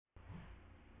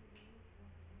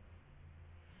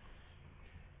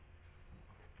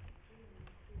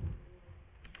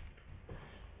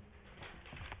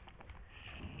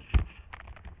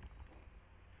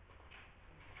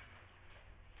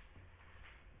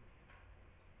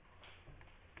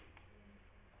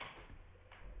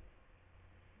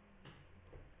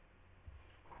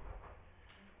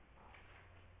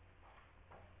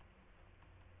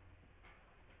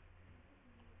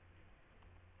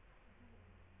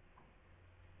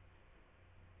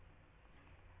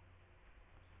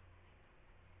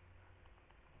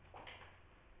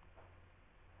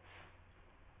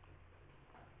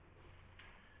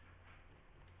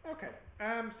Okay,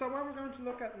 so what we're going to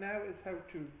look at now is how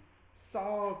to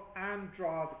solve and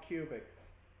draw the cubics.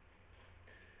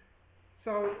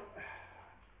 So,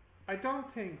 I don't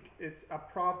think it's a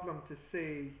problem to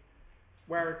see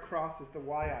where it crosses the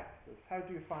y-axis. How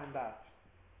do you find that?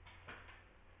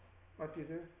 What do you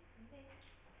do?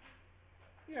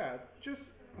 Yeah, just,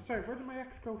 sorry, where did my x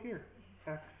go here?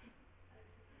 X.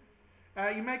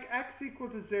 You make x equal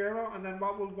to 0, and then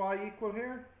what will y equal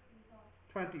here?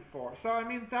 24. So, I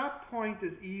mean, that point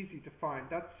is easy to find.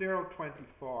 That's 0,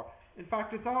 24. In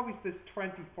fact, it's always this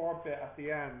 24 bit at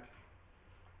the end.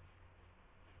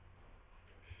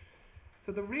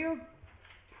 So the real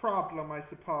problem, I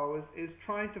suppose, is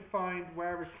trying to find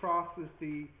where it crosses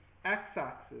the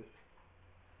x-axis.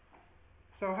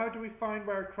 So how do we find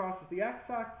where it crosses the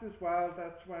x-axis? Well,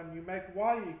 that's when you make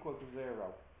y equal to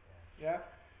 0. Yeah?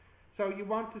 So you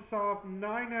want to solve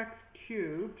 9x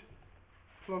cubed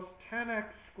plus 10x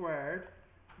squared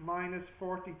minus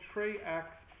 43x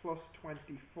plus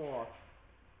 24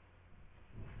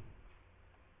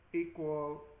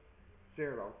 equal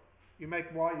 0. You make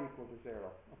y equal to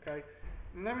 0, okay?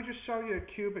 And let me just show you a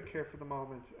cubic here for the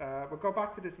moment. We'll go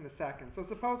back to this in a second. So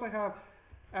suppose I have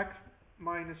x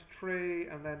minus 3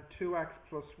 and then 2x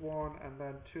plus 1 and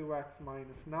then 2x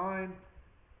minus 9.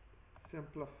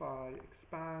 Simplify,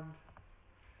 expand.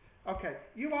 Okay,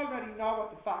 you already know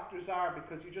what the factors are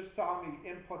because you just saw me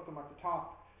input them at the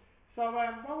top. So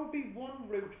what would be one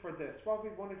root for this? What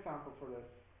would be one example for this?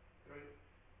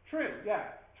 3,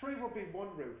 yeah. 3 would be one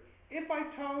root. If I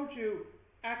told you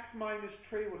x minus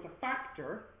 3 was a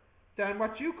factor, then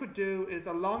what you could do is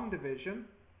a long division.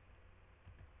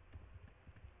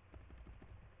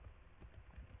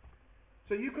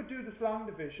 So you could do this long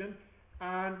division,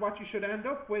 and what you should end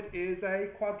up with is a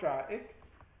quadratic.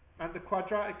 And the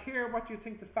quadratic here, what do you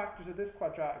think the factors of this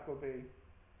quadratic will be?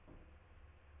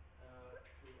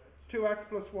 2x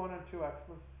plus 1 and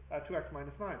 2x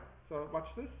minus 9. So watch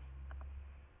this.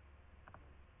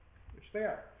 Which they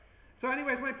are. So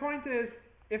anyways, my point is,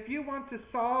 if you want to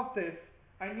solve this,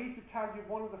 I need to tell you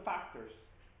one of the factors.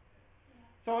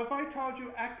 So if I told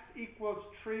you x equals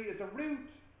 3 is a root,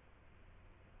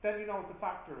 then you know what the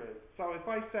factor is. So if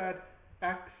I said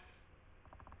x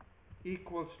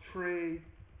equals 3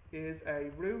 is a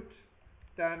root,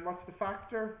 then what's the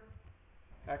factor?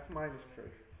 X minus 3.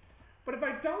 But if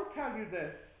I don't tell you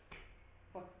this,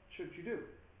 what should you do?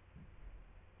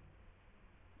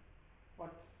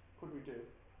 What could we do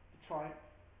to try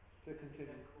to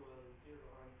continue?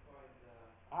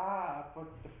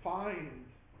 But to find.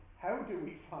 How do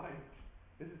we find?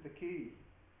 This is the key.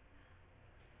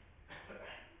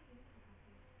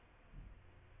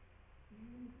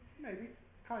 Maybe,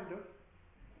 kind of.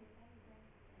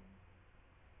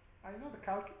 I know the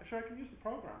sure, I can use the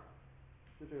program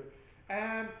to do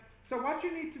it. So what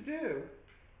you need to do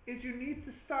is you need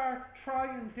to start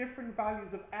trying different values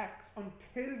of x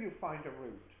until you find a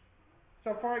root.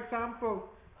 So for example,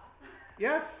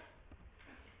 yes.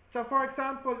 So for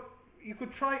example, you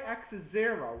could try x is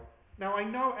 0. Now I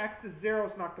know x is 0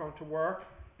 is not going to work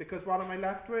because what am I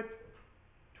left with?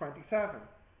 27.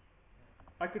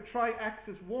 I could try x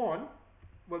is 1.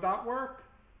 Will that work?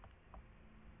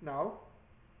 No.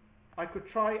 I could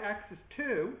try x is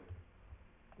 2.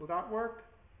 Will that work?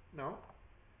 No.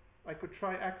 I could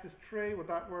try x is 3. Would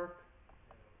that work?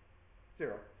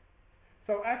 0.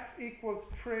 So x equals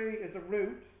 3 is a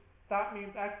root. That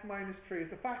means x minus 3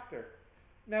 is a factor.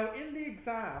 Now in the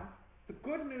exam, the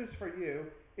good news for you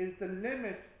is the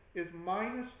limit is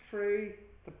minus 3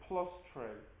 to plus 3.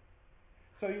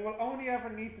 So you will only ever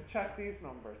need to check these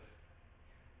numbers.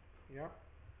 Yeah.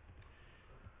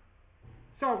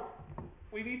 So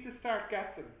we need to start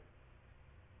guessing.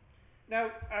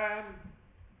 Now,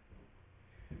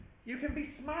 you can be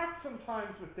smart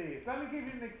sometimes with these. Let me give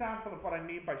you an example of what I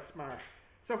mean by smart.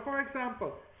 So for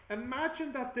example,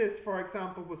 imagine that this, for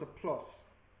example, was a plus.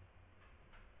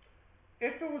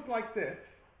 If it was like this,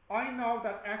 I know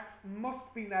that x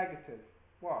must be negative.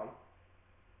 Why?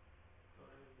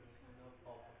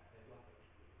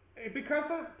 Because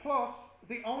of plus,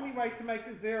 the only way to make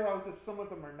it zeros is some of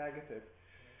them are negative.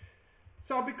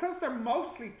 So because they're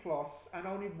mostly plus and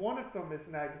only one of them is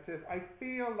negative, I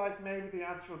feel like maybe the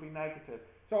answer will be negative.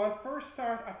 So I'll first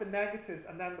start at the negatives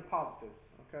and then the positives,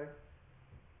 okay?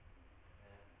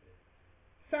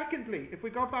 Secondly, if we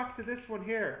go back to this one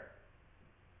here,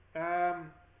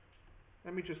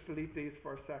 let me just delete these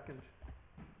for a second.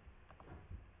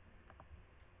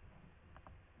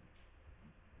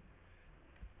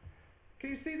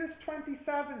 Can you see this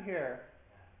 27 here?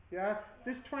 Yeah?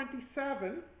 This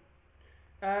 27,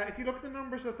 if you look at the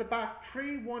numbers at the back,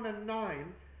 3, 1 and 9,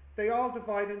 They all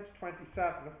divide into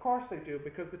 27. Of course they do,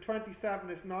 because the 27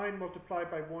 is 9 multiplied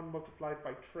by 1 multiplied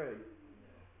by 3.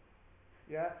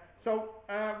 Yeah? So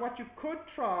what you could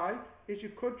try is you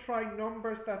could try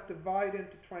numbers that divide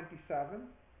into 27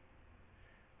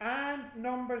 and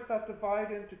numbers that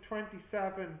divide into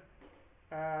 27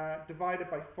 divided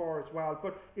by 4 as well.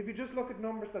 But if you just look at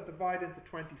numbers that divide into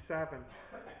 27,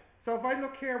 so if I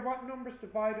look here, what numbers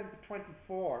divide into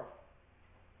 24?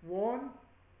 1,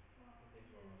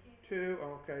 2,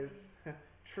 okay,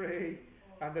 3,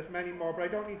 and there's many more, but I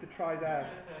don't need to try that.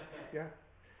 Yeah.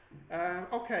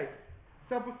 Okay.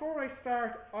 So before I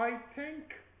start, I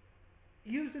think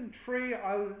using 3,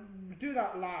 I'll do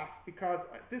that last because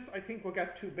this I think will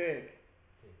get too big.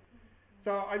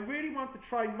 So I really want to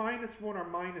try -1 or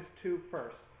 -2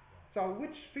 first. So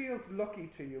which feels lucky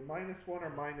to you, -1 or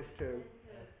 -2?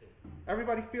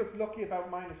 Everybody feels lucky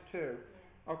about -2.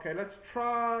 Okay, let's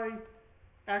try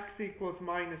x equals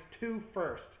 -2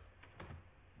 first.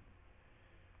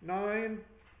 9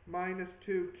 minus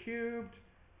 2 cubed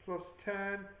plus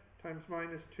 10 times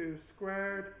 -2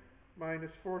 squared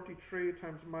minus 43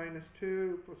 times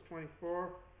 -2 plus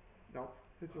 24. No,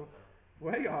 it's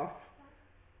way off.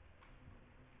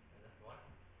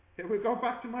 Okay, we'll go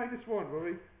back to -1, will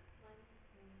we?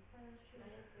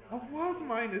 Oh, it was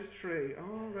 -3.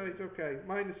 Oh, right, okay.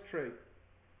 -3.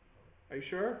 Are you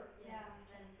sure? Yeah.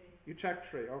 You checked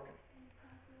 3, okay.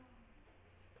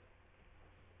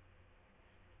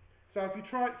 So if you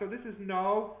try, so this is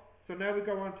no, so now we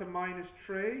go on to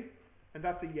 -3, and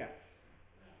that's a yes.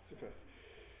 Success.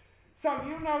 So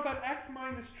you know that x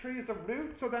minus 3 is a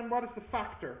root, so then what is the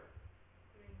factor?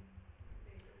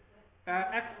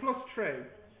 X plus 3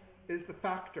 is the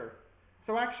factor.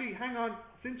 So actually, hang on,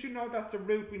 since you know that's a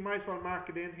root, we might as well mark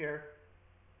it in here.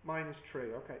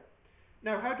 -3, okay.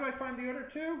 Now, how do I find the other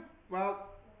two? Well,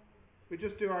 we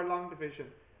just do our long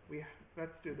division.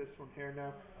 Let's do this one here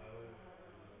now.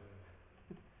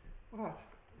 What?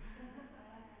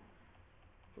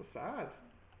 So sad.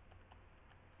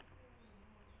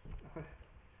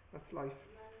 That's life.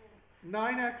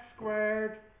 9x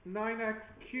squared, 9x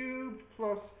cubed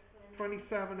plus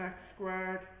 27x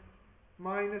squared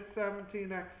minus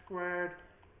 17x squared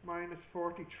minus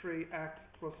 43x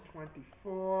plus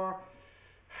 24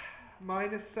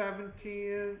 minus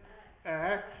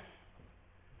 17x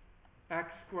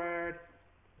x squared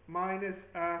minus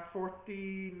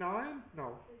 49,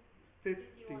 no,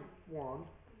 51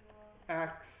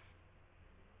 x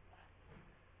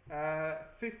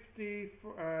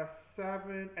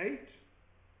 57,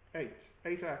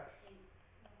 8x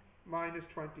minus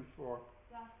 24.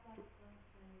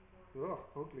 Oh,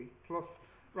 ugly. Plus,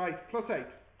 right, plus 8.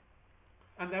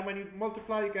 And then when you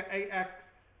multiply, you get 8x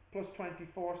plus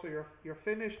 24, so you're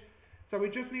finished. So we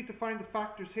just need to find the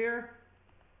factors here.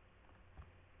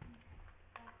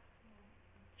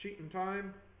 Cheating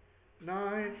time.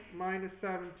 9 minus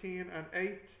 17 and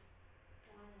 8.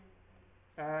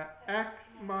 X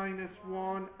minus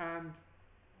 1 and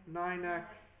 9x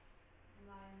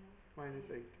minus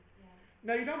 8.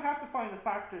 Now you don't have to find the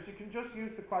factors, you can just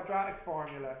use the quadratic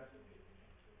formula.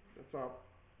 That's all.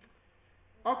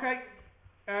 Okay,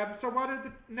 so what is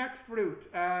the next root?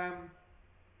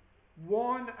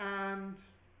 1 and,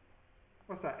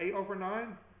 what's that,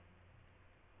 8/9?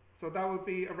 So that would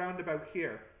be around about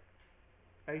here.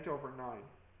 8/9.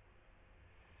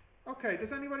 Okay,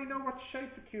 does anybody know what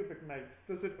shape the cubic makes?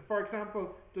 Does it, for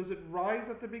example, does it rise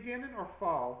at the beginning or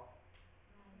fall?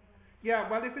 Yeah,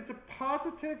 well, if it's a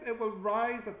positive, it will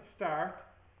rise at the start,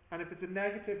 and if it's a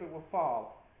negative, it will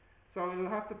fall. So it'll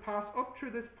have to pass up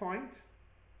through this point,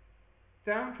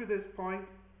 down through this point,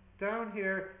 down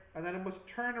here, and then it must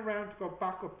turn around to go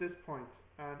back up this point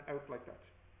and out like that.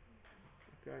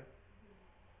 Okay.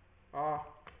 Ah,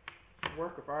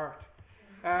 work of art.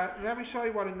 Let me show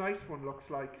you what a nice one looks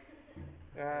like.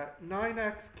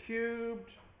 9x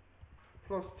cubed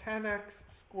plus 10x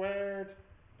squared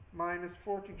minus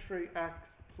 43x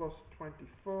plus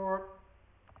 24.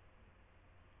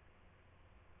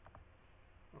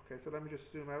 Okay, so let me just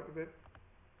zoom out a bit.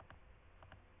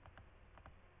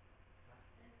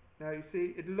 Now you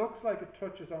see, it looks like it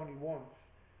touches only once,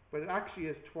 but it actually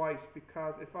is twice,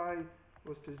 because if I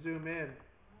was to zoom in,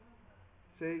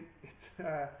 see,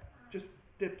 it just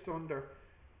dips under.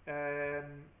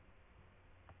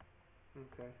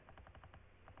 Okay.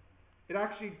 It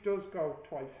actually does go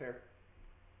twice here.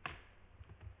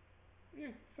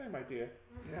 Yeah, same idea.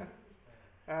 Yeah.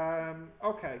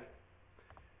 Okay.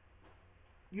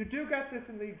 You do get this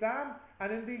in the exam,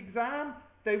 and in the exam,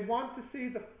 they want to see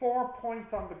the 4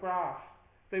 points on the graph.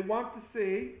 They want to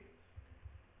see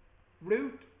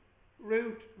root,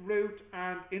 root, root,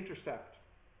 and intercept.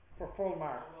 for full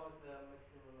marks. What about the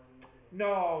maximum and minimum?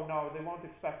 No, no, they won't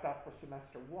expect that for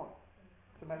semester one.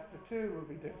 Semester two will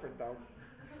be different though.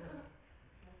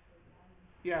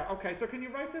 Yeah, okay, so can you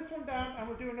write this one down and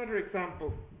we'll do another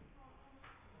example.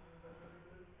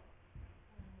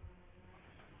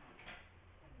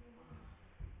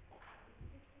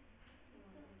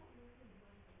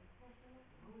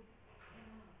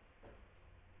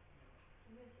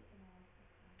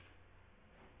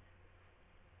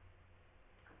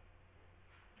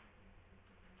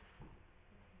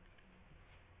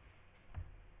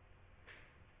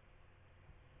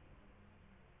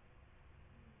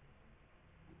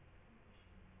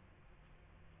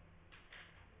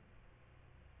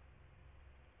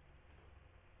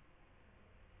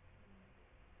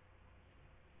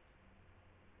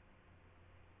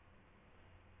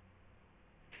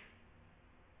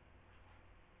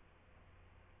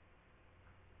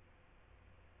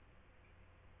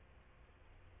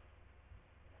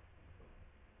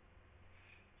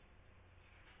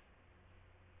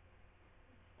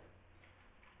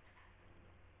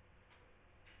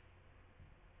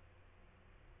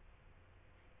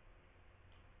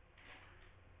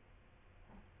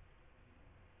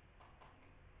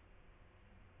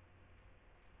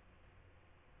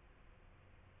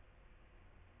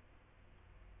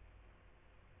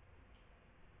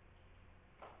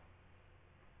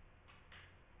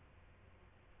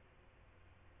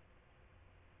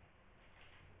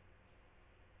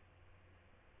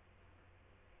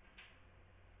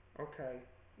 Okay,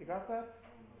 you got that?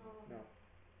 No.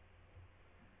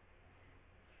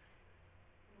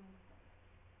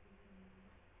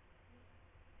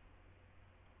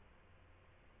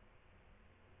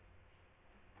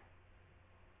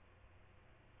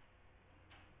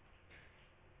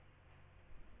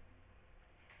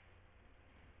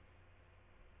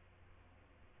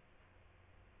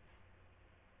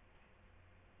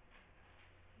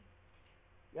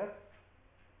 Yes?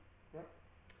 Yeah.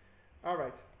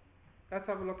 Alright, let's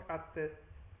have a look at the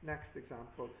next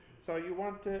example. So you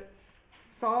want to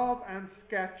solve and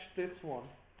sketch this one.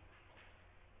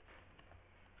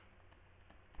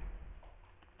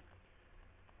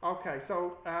 Okay,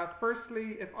 so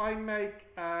firstly, if I make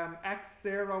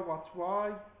x0, what's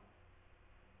y?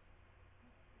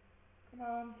 Come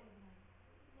on.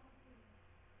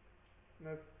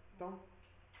 No, don't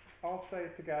all say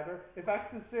it together. If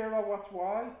x is 0, what's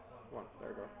y? 1. There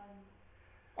you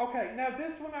go. Okay, now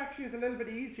this one actually is a little bit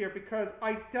easier because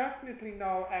I definitely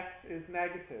know x is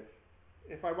negative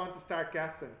if I want to start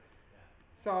guessing.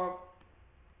 So,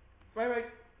 wait,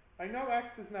 I know x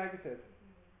is negative,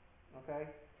 okay?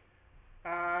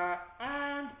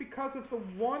 And because of the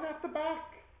 1 at the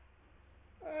back,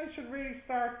 I should really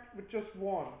start with just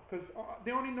 1, because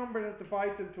the only number that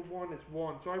divides into 1 is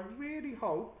 1. So I really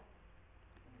hope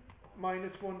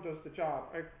minus 1 does the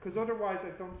job, because otherwise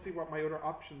I don't see what my other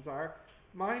options are.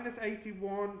 Minus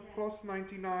 81 plus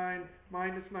 99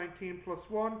 minus 19 plus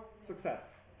 1, success.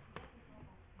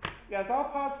 Yeah, it's all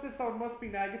positive, so it must be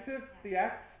negative, the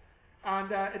x.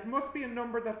 And it must be a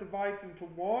number that divides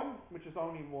into 1, which is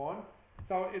only 1.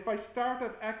 So if I start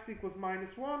at x equals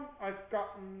minus 1, I've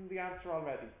gotten the answer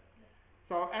already.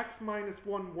 So x minus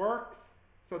 1 works,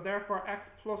 so therefore x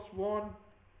plus 1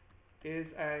 is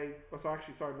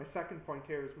my second point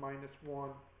here is minus 1,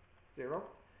 0.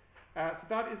 So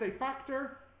that is a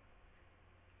factor,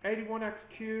 81x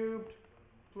cubed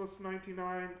plus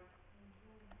 99.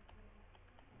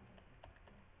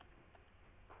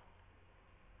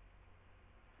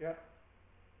 Yeah.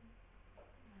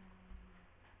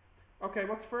 Okay,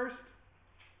 what's first?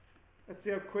 Let's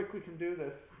see how quick we can do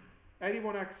this.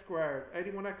 81x squared,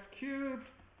 81x cubed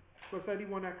plus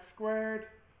 81x squared.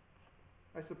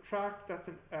 I subtract, that's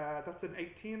an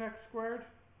 18x squared,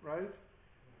 right?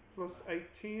 Plus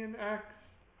 18x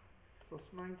plus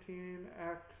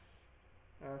 19x,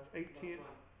 that's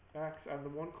 18x, and the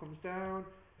 1 comes down.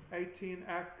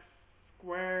 18x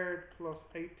squared plus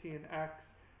 18x.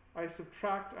 I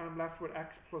subtract and I'm left with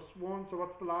x plus 1. So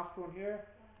what's the last one here?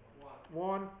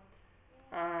 1.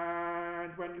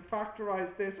 And when you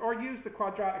factorize this, or use the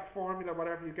quadratic formula,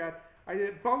 whatever you get,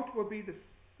 both will be the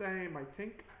same, I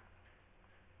think.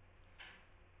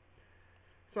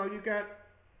 So you get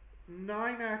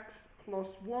 9x plus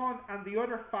 1, and the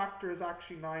other factor is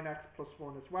actually 9x plus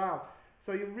 1 as well.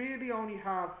 So you really only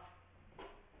have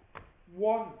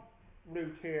one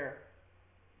root here.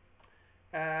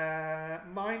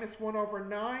 Minus 1 over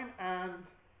 9 and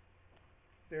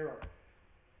 0.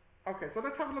 Okay, so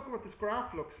let's have a look at what this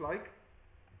graph looks like.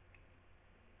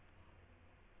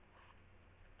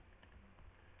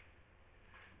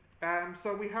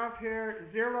 So we have here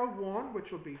 0, 1,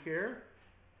 which will be here.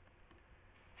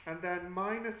 and then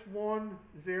minus 1,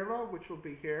 0, which will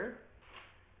be here,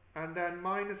 and then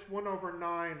minus 1 over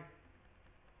 9,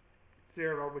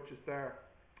 0, which is there.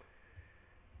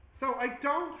 So I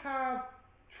don't have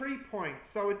 3 points,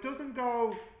 so it doesn't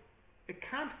go, it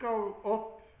can't go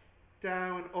up,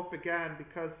 down, up again,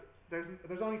 because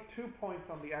there's only 2 points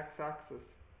on the x-axis.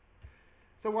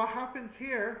 So what happens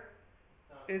here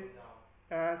Start is,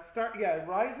 going down. it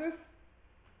rises,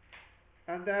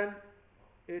 and then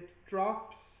it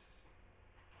drops,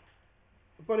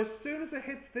 but as soon as it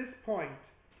hits this point,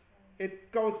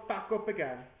 it goes back up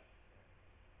again.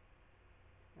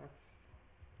 That's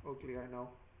ugly, I know.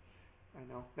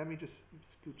 Let me just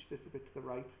scooch this a bit to the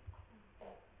right.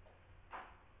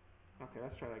 Okay,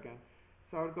 let's try that again.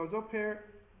 So it goes up here,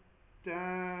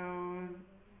 down,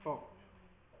 up.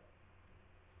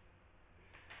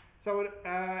 So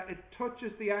it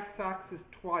touches the x-axis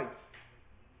twice.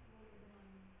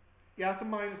 Yeah, it's a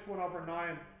minus 1 over 9.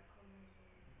 It's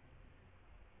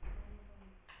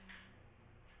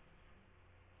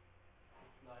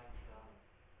like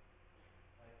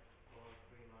score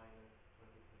 3 minus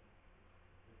 26.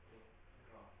 It's the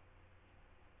graph.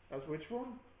 That's which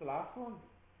one? The last one?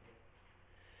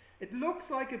 Yes. It looks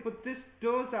like it, but this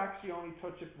does actually only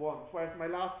touch it once, whereas my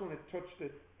last one, it touched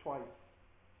it twice.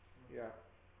 Yeah.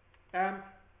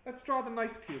 Let's draw the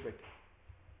nice cubic.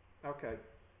 Okay.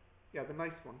 Yeah, the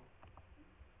nice one.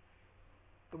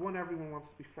 The one everyone wants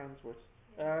to be friends with.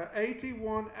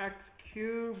 81x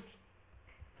cubed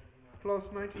 99. plus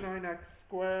 99x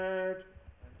squared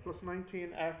plus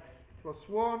 19x plus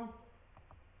 1.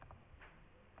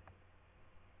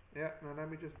 Yeah, now let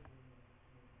me just...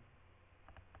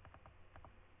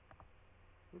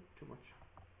 Oops, too much.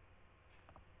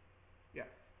 Yeah.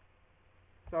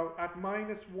 So at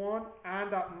minus 1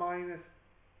 and at minus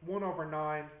 1 over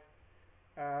 9.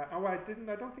 I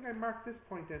don't think I marked this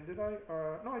point in, did I?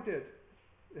 No, I did.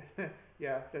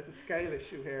 Yeah, there's a scale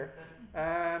issue here.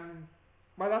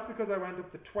 Well, that's because I went up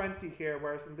to 20 here,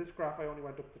 whereas in this graph I only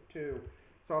went up to 2.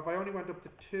 So if I only went up to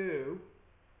 2...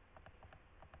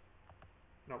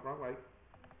 No, wrong way.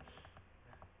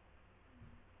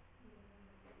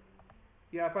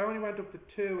 Yeah, if I only went up to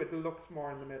 2, it looks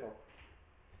more in the middle.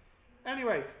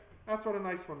 Anyways, that's what a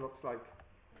nice one looks like.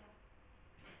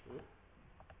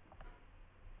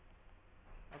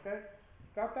 Okay?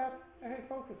 Got that? Hey,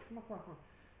 focus. Come on.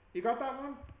 You got that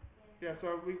one? Yeah,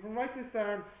 so we can write this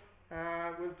down.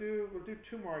 We'll do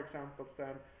 2 more examples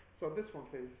then. So this one,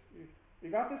 please.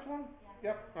 You got this one?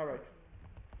 Yep. All right.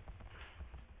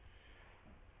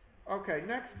 Okay,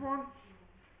 next one.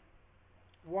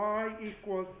 Y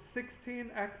equals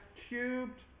 16x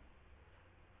cubed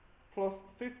plus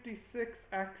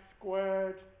 56x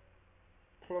squared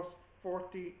plus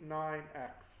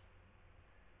 49x.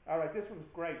 All right, this one's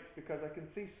great because I can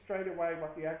see straight away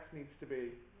what the x needs to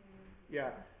be.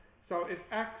 Yeah. So if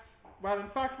x, well, in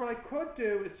fact, what I could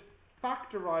do is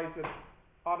factorize it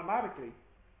automatically.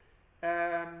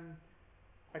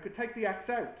 I could take the x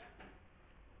out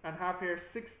and have here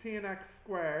 16x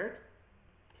squared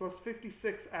plus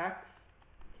 56x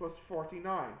plus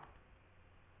 49.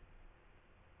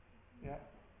 Yeah.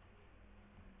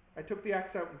 I took the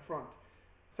x out in front.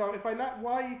 So if I let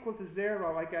y equal to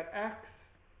 0, I get x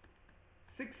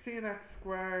 16x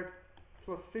squared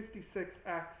plus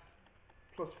 56x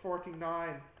plus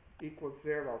 49 equals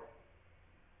 0.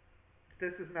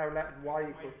 This is now letting y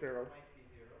equals 0. Might be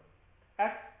 0.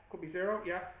 X could be 0,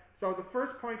 yeah. So the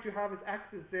first point you have is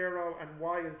x is 0 and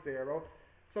y is 0.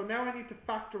 So now I need to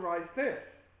factorize this.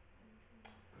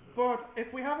 But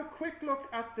if we have a quick look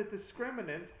at the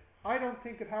discriminant, I don't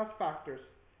think it has factors.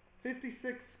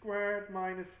 56 squared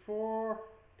minus 4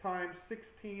 times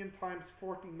 16 times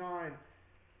 49.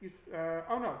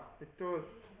 Oh no, it does.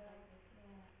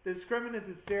 The discriminant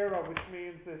is 0, which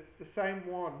means it's the same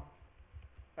one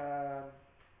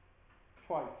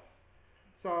twice.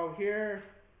 So here,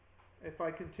 if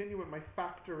I continue with my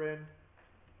factor in,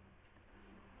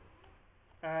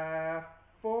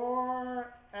 4x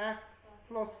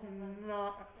plus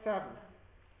 7.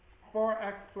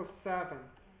 4x plus 7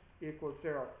 equals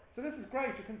 0. So this is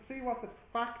great. You can see what the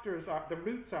factors are, the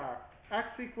roots are.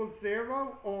 X equals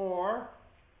 0 or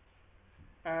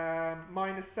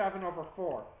minus 7 over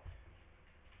 4.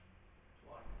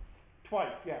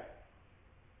 Twice, yeah.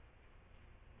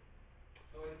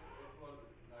 So it's what,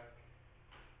 like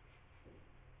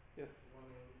Yes. one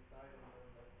in this side and one on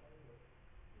that side,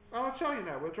 or? I'll show you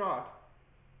now. We'll draw it.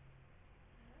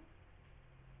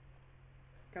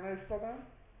 Can I slow down?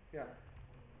 Yeah.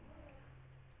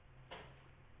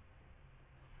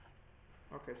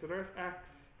 Okay, so there's x,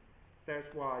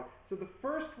 there's y. So the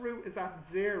first root is at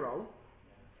 0,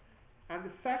 And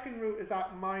the second root is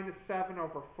at minus 7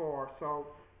 over 4. So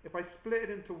if I split it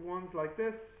into ones like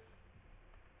this,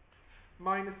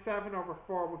 minus 7 over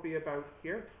 4 would be about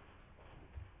here.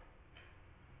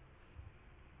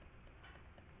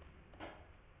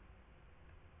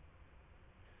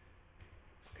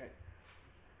 Okay.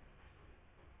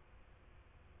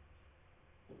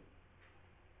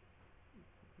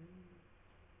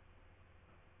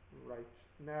 Right.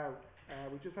 Now,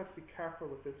 we just have to be careful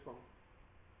with this one.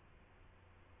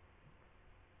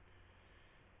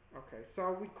 Okay,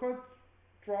 so we could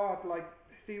draw it like,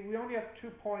 see, we only have 2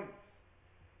 points.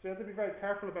 So we have to be very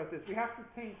careful about this. We have to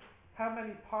think, how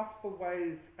many possible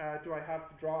ways do I have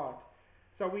to draw it?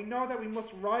 So we know that we must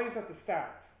rise at the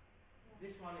start.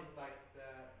 This one is like the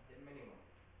minimum.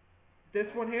 This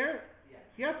Right. one here?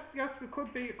 Yeah. Yes, it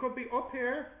could be. It could be up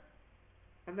here,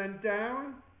 and then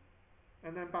down,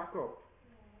 and then back up.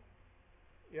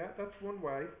 Yeah, that's one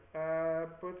way.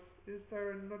 But is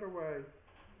there another way?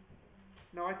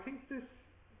 No, I think this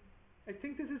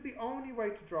is the only way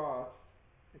to draw it.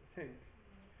 I think.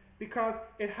 Because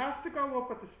it has to go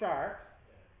up at the start,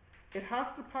 Yeah. it has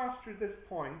to pass through this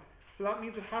point, so that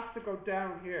means it has to go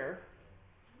down here.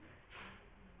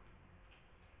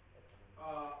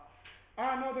 Uh,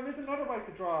 No, there is another way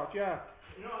to draw it, yeah.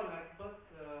 like, but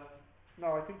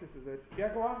No, I think this is it. Yeah,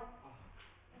 go on.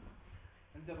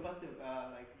 and the but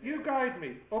like You guide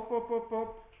me. Up, up, up,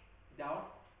 up. down.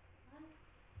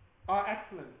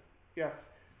 Excellent. Yes.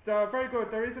 So, very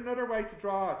good. There is another way to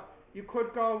draw it. You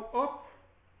could go up,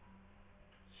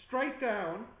 straight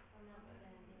down,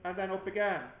 and then up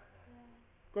again.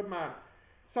 Good man.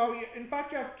 So, in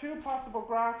fact, you have 2 possible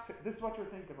graphs. This is what you're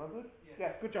thinking, was it? Yeah.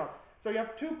 Yes, good job. So, you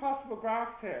have 2 possible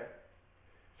graphs here.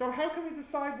 So, how can we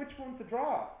decide which one to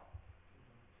draw?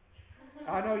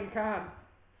 I know you can.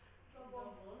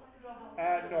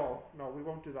 No, we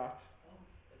won't do that.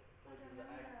 Let's put in the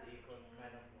x equals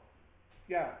minus 1.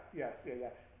 Yeah.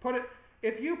 Put it,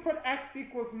 if you put x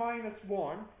equals minus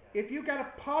 1, Yeah. if you get a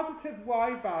positive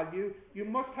y value, you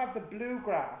must have the blue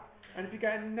graph. And if you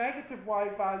get a negative y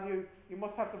value, you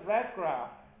must have the red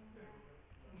graph.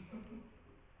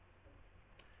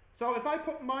 So if I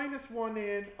put minus 1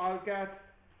 in, I'll get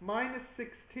minus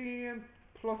 16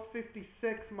 plus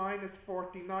 56 minus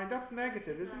 49. That's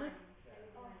negative, isn't it?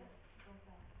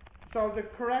 So the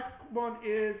correct one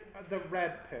is the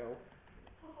red pill.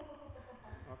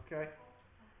 Okay.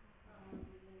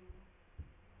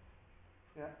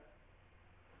 Yeah.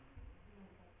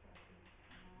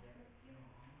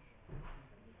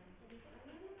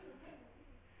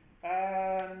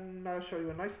 I'll show you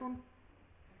a nice one.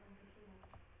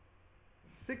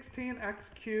 16x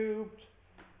cubed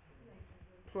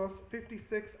plus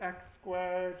 56x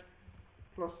squared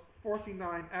plus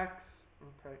 49x.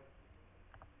 Okay.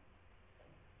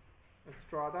 Let's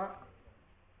draw that.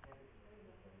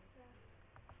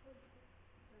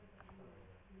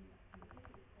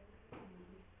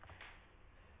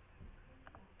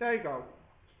 There you go.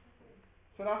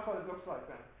 So that's what it looks like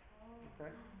then. Okay.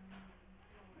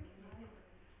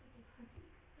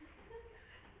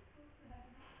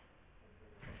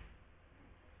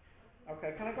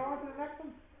 Okay, can I go on to the next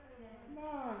one? Come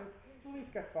on, please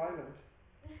get silent.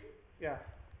 Yeah.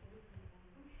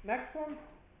 Next one?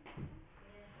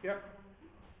 Yep.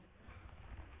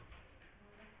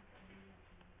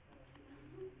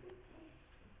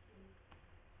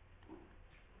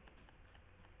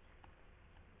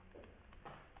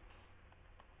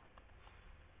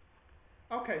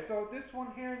 Okay, so this one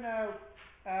here now,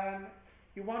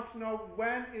 you want to know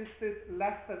when is this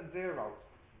less than 0?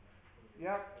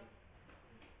 Yeah.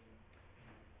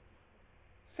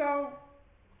 So,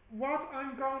 what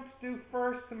I'm going to do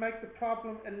first to make the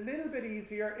problem a little bit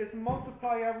easier is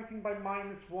multiply everything by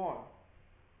minus 1.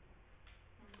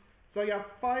 So you have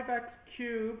 5x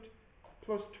cubed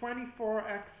plus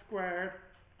 24x squared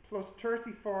plus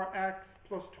 34x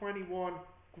plus 21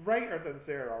 greater than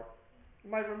 0. You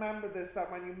might remember this,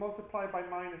 that when you multiply by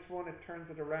minus 1 it turns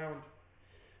it around.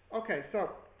 Okay, so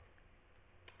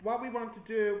what we want to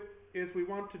do is we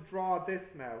want to draw this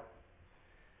now.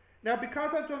 Now because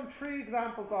I've done 3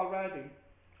 examples already,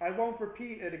 I won't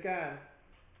repeat it again.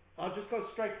 I'll just go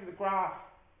straight to the graph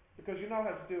because you know how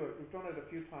to do it. We've done it a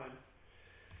few times.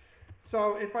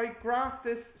 So if I graph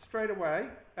this straight away,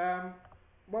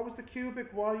 what was the cubic?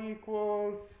 Y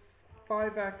equals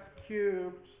 5x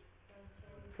cubed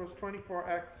plus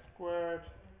 24x squared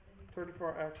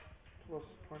 34x plus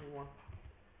 21.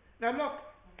 Now look,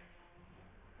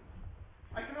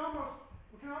 we can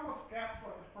almost guess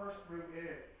what the first root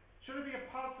is. Should it be a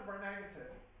positive or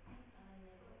negative?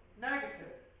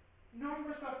 Negative.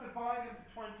 Numbers that divide into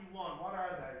 21, what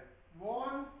are they?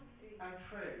 1, and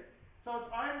 3. So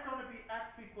it's either going to be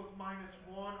x equals minus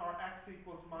 1 or x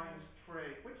equals minus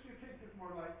 3. Which do you think is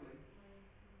more likely?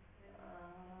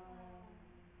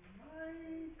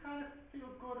 I kind of feel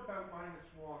good about minus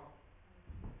 1.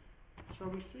 Shall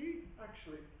we see?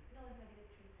 Actually,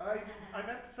 I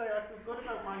meant to say I feel good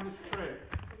about minus 3.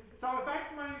 So if x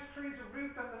minus 3 is a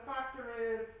root, then the factor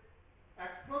is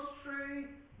x plus 3.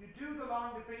 You do the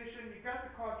long division, you get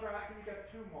the quadratic, and you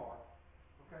get 2 more.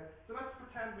 Okay, so let's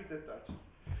pretend we did that.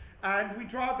 And we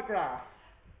draw the graph.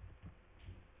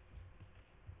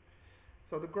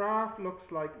 So the graph looks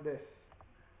like this.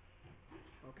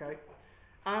 Okay,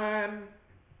 and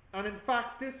in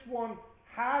fact this one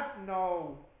had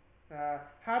no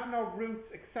roots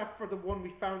except for the one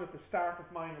we found at the start of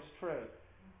minus 3.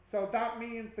 So that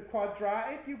means the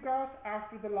quadratic you got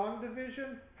after the long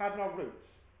division had no roots.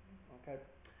 Okay.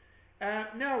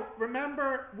 Now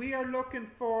remember, we are looking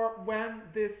for when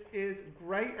this is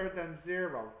greater than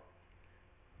 0,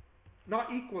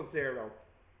 not equal 0.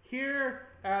 Here,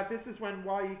 this is when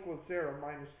y equals 0,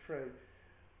 minus 3.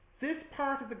 This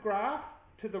part of the graph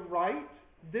to the right,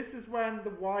 this is when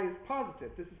the y is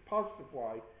positive. This is positive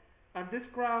y. And this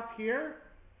graph here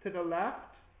to the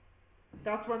left,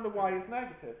 that's when the y is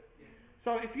negative.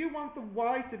 So if you want the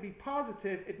y to be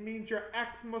positive, it means your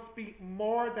x must be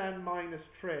more than minus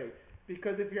 3.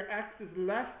 Because if your x is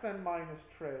less than minus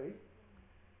 3,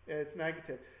 it's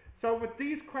negative. So with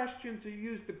these questions, you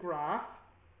use the graph,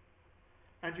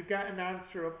 and you get an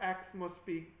answer of x must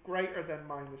be greater than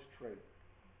minus 3.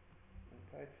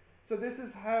 Okay. So this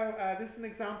is how this is an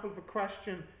example of a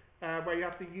question where you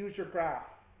have to use your graph.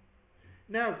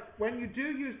 Now, when you do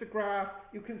use the graph,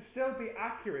 you can still be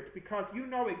accurate because you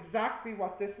know exactly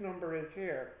what this number is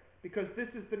here, because this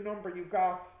is the number you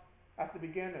got at the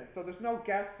beginning. So there's no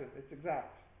guessing; it's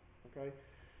exact. Okay.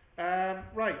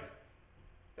 Right.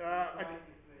 If we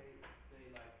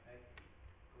say like x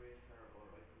greater or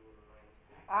equal to minus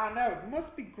 2? No, it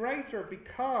must be greater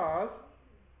because.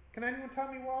 Can anyone tell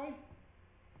me why? What?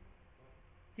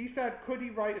 He said, could he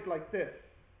write it like this?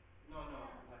 No,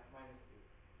 like minus 2.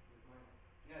 With minus.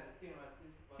 Yeah, the same as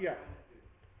this, but Yeah. minus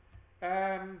 2.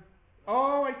 No?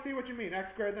 Oh, I see what you mean.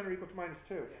 X greater than or equal to minus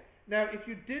 2. Yeah. Now, if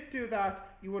you did do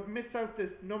that, you would miss out the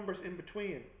numbers in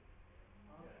between.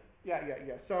 Okay.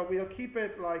 Yeah. So we'll keep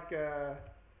it like,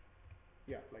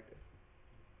 like this.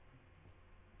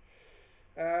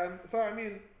 So, I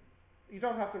mean, you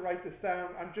don't have to write this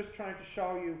down. I'm just trying to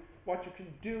show you what you can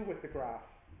do with the graph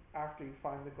after you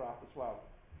find the graph as well.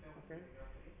 Can we Okay. see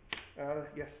the graph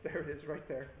again? Yes, there it is, right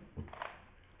there.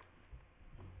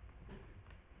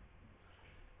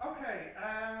 Okay,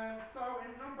 so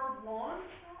in number 1,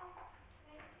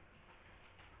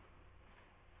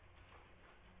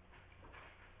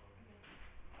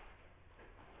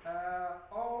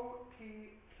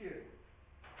 OPQ.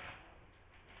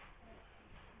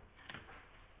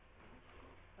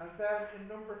 And then in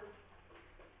number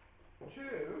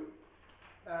 2,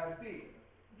 B.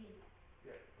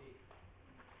 Yeah. B.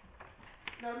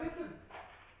 Now listen,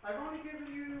 I've only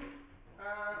given you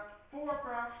 4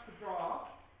 graphs to draw,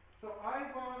 so I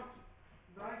want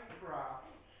nice graphs,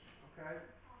 okay?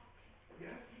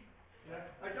 Yes? Yeah.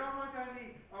 I don't want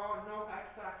any, no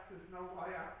x-axis, no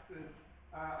y-axis.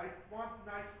 I want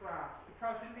nice graphs,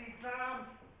 because in the exam,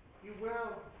 you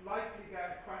will likely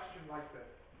get a question like this.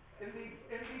 In the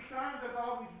exam, there's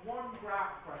always one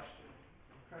graph question,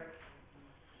 okay?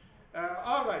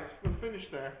 All right, we'll finish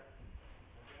there.